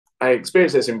I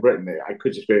experienced this in Britain. I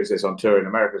could experience this on tour in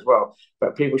America as well.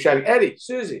 But people shouting, Eddie,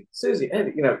 Suzy, Suzy,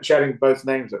 Eddie, shouting both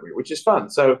names at me, which is fun.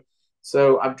 So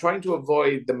I'm trying to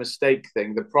avoid the mistake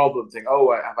thing, the problem thing.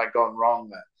 Oh, have I gone wrong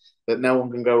there? That no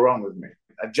one can go wrong with me.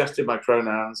 I adjusted my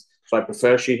pronouns, so I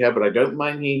prefer she, her, but I don't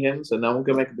mind he, him, so no one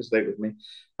can make a mistake with me.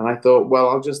 And I thought, well,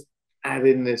 I'll just add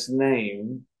in this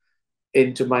name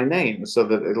into my name so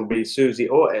that it'll be Suzy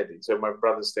or Eddie. So my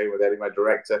brother's staying with Eddie, my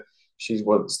director, she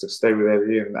wants to stay with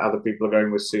Eddie, and other people are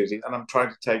going with Suzy. And I'm trying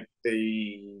to take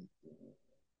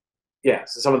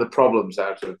so some of the problems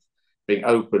out of being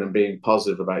open and being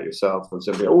positive about yourself and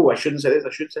saying, oh, I shouldn't say this, I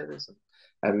should say this.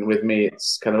 And with me,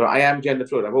 it's kind of, I am gender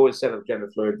fluid. I've always said I'm gender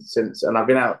fluid since, and I've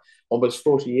been out almost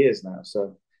 40 years now.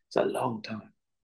 So it's a long time.